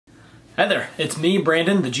Hi there, it's me,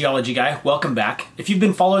 Brandon, the geology guy. Welcome back. If you've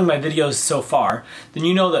been following my videos so far, then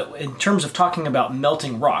you know that in terms of talking about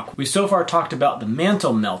melting rock, we've so far talked about the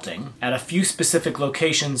mantle melting at a few specific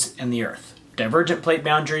locations in the Earth. Divergent plate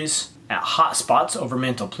boundaries, at hot spots over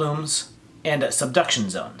mantle plumes, and at subduction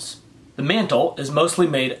zones. The mantle is mostly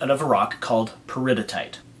made out of a rock called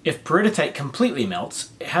peridotite. If peridotite completely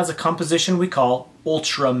melts, it has a composition we call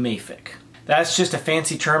ultramafic. That's just a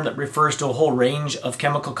fancy term that refers to a whole range of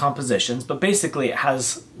chemical compositions, but basically it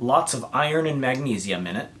has lots of iron and magnesium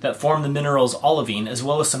in it that form the minerals olivine, as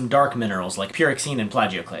well as some dark minerals like pyroxene and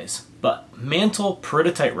plagioclase. But mantle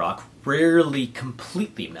peridotite rock rarely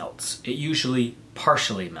completely melts. It usually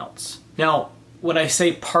partially melts. Now, when I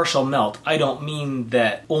say partial melt, I don't mean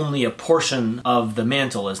that only a portion of the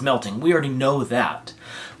mantle is melting. We already know that.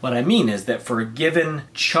 What I mean is that for a given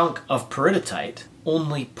chunk of peridotite,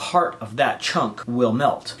 only part of that chunk will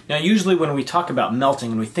melt. Now usually when we talk about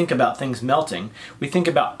melting and we think about things melting, we think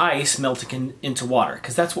about ice melting into water,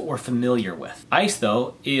 because that's what we're familiar with. Ice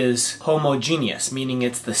though is homogeneous, meaning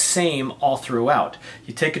it's the same all throughout.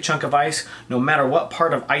 You take a chunk of ice, no matter what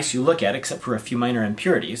part of ice you look at, except for a few minor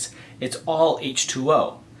impurities, it's all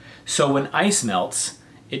H2O. So when ice melts,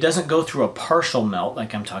 it doesn't go through a partial melt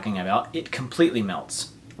like I'm talking about, it completely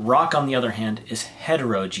melts. Rock, on the other hand, is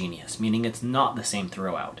heterogeneous, meaning it's not the same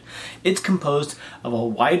throughout. It's composed of a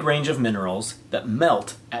wide range of minerals that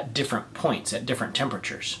melt at different points, at different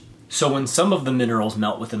temperatures. So when some of the minerals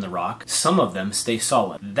melt within the rock, some of them stay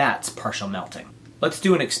solid. That's partial melting. Let's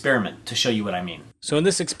do an experiment to show you what I mean. So in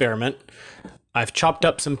this experiment, I've chopped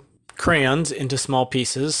up some crayons into small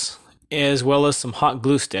pieces, as well as some hot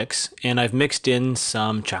glue sticks, and I've mixed in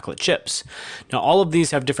some chocolate chips. Now all of these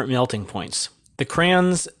have different melting points. The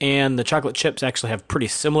crayons and the chocolate chips actually have pretty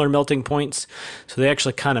similar melting points, so they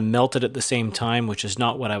actually kind of melted at the same time, which is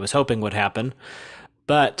not what I was hoping would happen.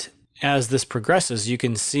 But as this progresses, you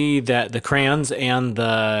can see that the crayons and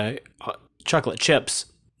the chocolate chips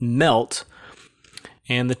melt,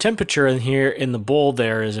 and the temperature in here in the bowl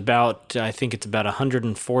there is about, I think it's about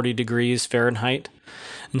 140 degrees Fahrenheit.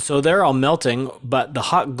 And so they're all melting, but the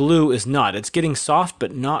hot glue is not. It's getting soft,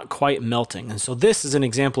 but not quite melting. And so this is an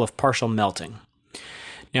example of partial melting.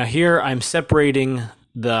 Now here I'm separating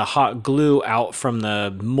the hot glue out from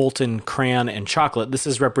the molten crayon and chocolate. This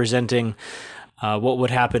is representing what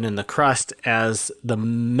would happen in the crust as the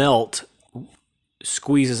melt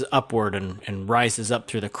squeezes upward and rises up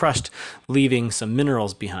through the crust, leaving some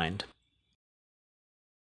minerals behind.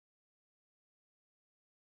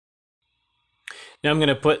 Now I'm going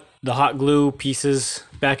to put the hot glue pieces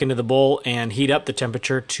back into the bowl and heat up the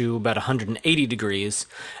temperature to about 180 degrees,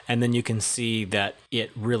 and then you can see that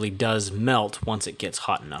it really does melt once it gets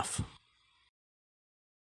hot enough.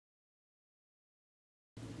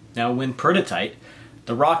 Now when peridotite,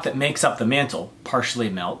 the rock that makes up the mantle,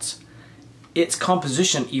 partially melts, its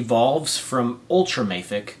composition evolves from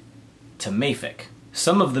ultramafic to mafic.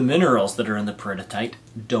 Some of the minerals that are in the peridotite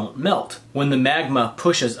don't melt. When the magma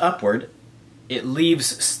pushes upward, it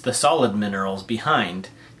leaves the solid minerals behind,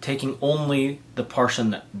 taking only the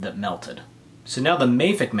portion that melted. So now the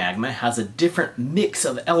mafic magma has a different mix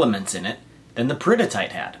of elements in it than the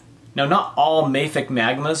peridotite had. Now not all mafic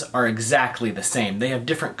magmas are exactly the same. They have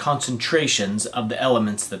different concentrations of the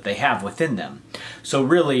elements that they have within them. So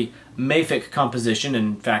really, mafic composition,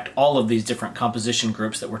 in fact all of these different composition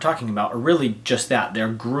groups that we're talking about, are really just that. They're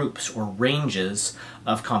groups or ranges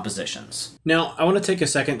of compositions. Now I want to take a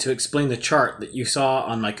second to explain the chart that you saw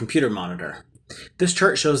on my computer monitor. This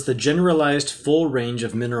chart shows the generalized full range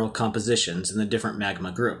of mineral compositions in the different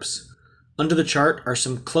magma groups. Under the chart are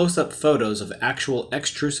some close-up photos of actual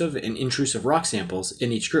extrusive and intrusive rock samples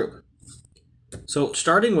in each group. So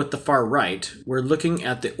starting with the far right, we're looking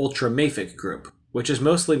at the ultramafic group, which is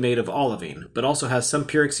mostly made of olivine, but also has some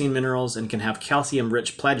pyroxene minerals and can have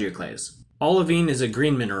calcium-rich plagioclase. Olivine is a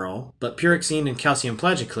green mineral, but pyroxene and calcium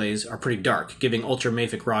plagioclase are pretty dark, giving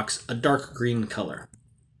ultramafic rocks a dark green color.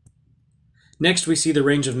 Next we see the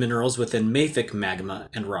range of minerals within mafic magma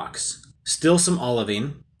and rocks. Still some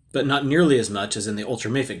olivine, but not nearly as much as in the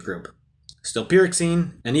ultramafic group. Still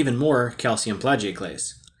pyroxene, and even more calcium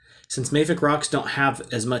plagioclase. Since mafic rocks don't have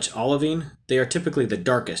as much olivine, they are typically the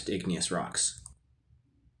darkest igneous rocks.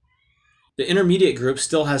 The intermediate group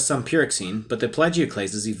still has some pyroxene, but the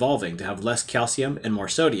plagioclase is evolving to have less calcium and more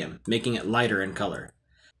sodium, making it lighter in color.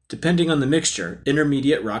 Depending on the mixture,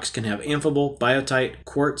 intermediate rocks can have amphibole, biotite,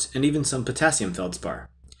 quartz, and even some potassium feldspar.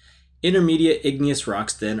 Intermediate igneous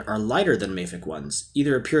rocks then are lighter than mafic ones,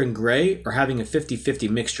 either appearing gray or having a 50-50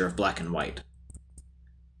 mixture of black and white.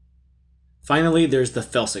 Finally, there's the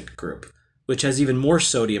felsic group, which has even more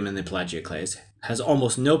sodium in the plagioclase, has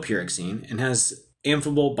almost no pyroxene and has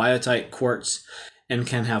amphibole biotite quartz and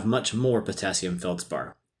can have much more potassium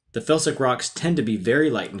feldspar. The felsic rocks tend to be very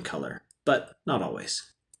light in color, but not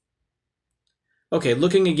always. Okay,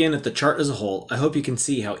 looking again at the chart as a whole, I hope you can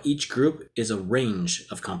see how each group is a range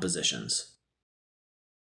of compositions.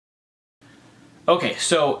 Okay,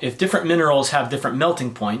 so if different minerals have different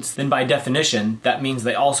melting points, then by definition, that means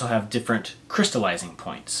they also have different crystallizing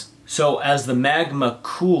points. So as the magma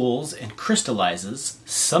cools and crystallizes,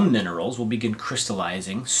 some minerals will begin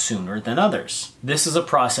crystallizing sooner than others. This is a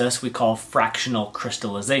process we call fractional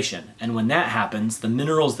crystallization, and when that happens, the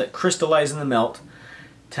minerals that crystallize in the melt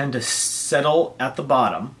tend to settle at the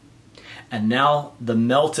bottom, and now the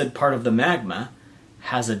melted part of the magma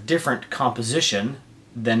has a different composition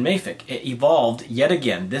than mafic. It evolved yet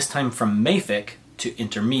again, this time from mafic to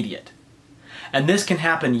intermediate. And this can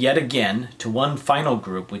happen yet again to one final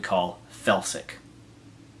group we call felsic.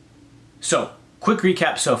 So, quick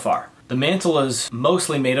recap so far. The mantle is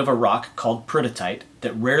mostly made of a rock called peridotite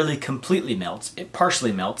that rarely completely melts. It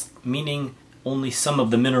partially melts, meaning only some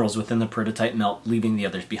of the minerals within the peridotite melt, leaving the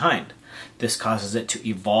others behind. This causes it to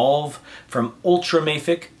evolve from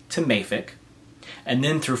ultramafic to mafic, and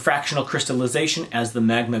then through fractional crystallization, as the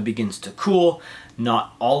magma begins to cool,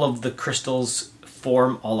 not all of the crystals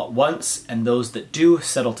form all at once, and those that do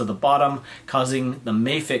settle to the bottom, causing the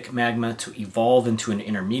mafic magma to evolve into an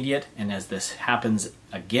intermediate, and as this happens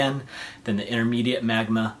again, then the intermediate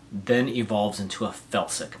magma then evolves into a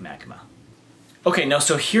felsic magma. Okay, now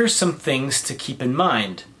so here's some things to keep in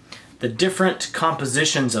mind. The different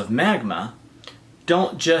compositions of magma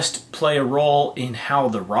don't just play a role in how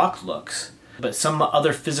the rock looks, but some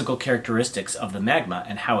other physical characteristics of the magma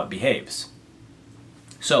and how it behaves.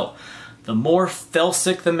 So, the more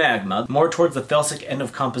felsic the magma, more towards the felsic end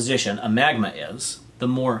of composition a magma is, the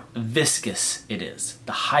more viscous it is,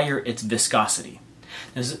 the higher its viscosity.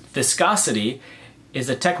 This viscosity is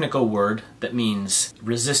a technical word that means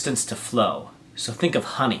resistance to flow. So think of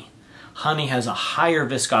honey. Honey has a higher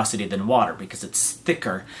viscosity than water because it's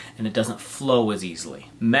thicker and it doesn't flow as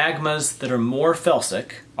easily. Magmas that are more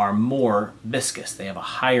felsic are more viscous. They have a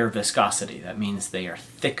higher viscosity. That means they are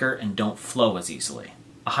thicker and don't flow as easily.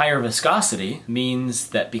 A higher viscosity means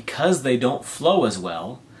that because they don't flow as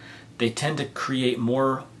well, they tend to create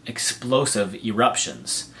more explosive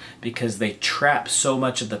eruptions because they trap so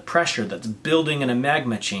much of the pressure that's building in a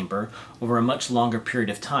magma chamber over a much longer period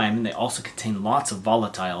of time, and they also contain lots of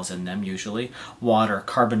volatiles in them, usually water,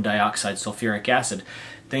 carbon dioxide, sulfuric acid,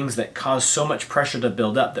 things that cause so much pressure to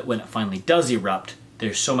build up that when it finally does erupt,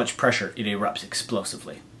 there's so much pressure it erupts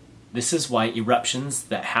explosively. This is why eruptions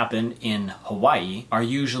that happen in Hawaii are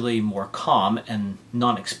usually more calm and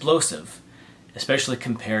non-explosive, especially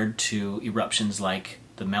compared to eruptions like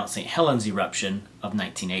the Mount St. Helens eruption of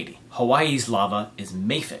 1980. Hawaii's lava is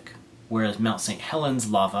mafic, whereas Mount St.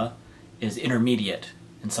 Helens lava is intermediate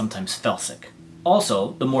and sometimes felsic.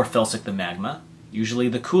 Also, the more felsic the magma, usually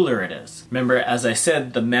the cooler it is. Remember, as I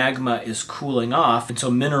said, the magma is cooling off, and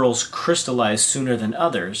so minerals crystallize sooner than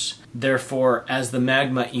others. Therefore, as the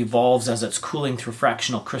magma evolves as it's cooling through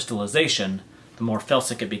fractional crystallization, the more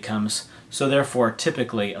felsic it becomes. So therefore,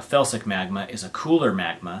 typically, a felsic magma is a cooler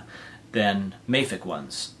magma than mafic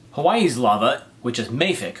ones. Hawaii's lava, which is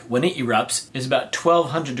mafic, when it erupts, is about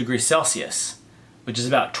 1200 degrees Celsius, which is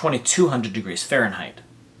about 2200 degrees Fahrenheit.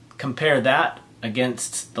 Compare that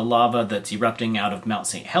against the lava that's erupting out of Mount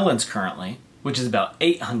St. Helens currently, which is about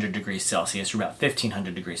 800 degrees Celsius, or about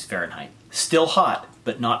 1500 degrees Fahrenheit. Still hot,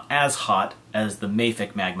 but not as hot as the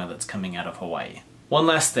mafic magma that's coming out of Hawaii. One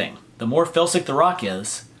last thing, the more felsic the rock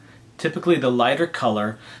is, typically the lighter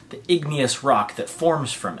color the igneous rock that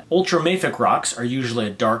forms from it. Ultramafic rocks are usually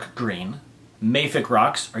a dark green. Mafic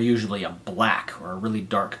rocks are usually a black or a really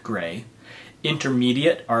dark gray.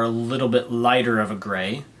 Intermediate are a little bit lighter of a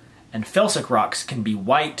gray. And felsic rocks can be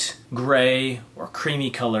white, gray, or creamy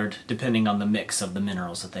colored depending on the mix of the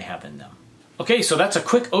minerals that they have in them. Okay, so that's a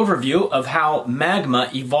quick overview of how magma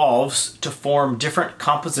evolves to form different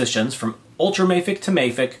compositions from ultramafic to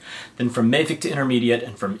mafic, then from mafic to intermediate,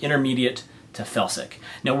 and from intermediate to felsic.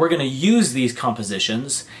 Now we're going to use these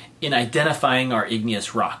compositions in identifying our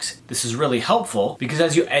igneous rocks. This is really helpful because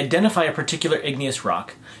as you identify a particular igneous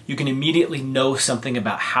rock, you can immediately know something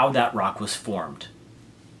about how that rock was formed.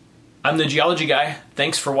 I'm the Geology Guy.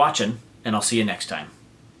 Thanks for watching, and I'll see you next time.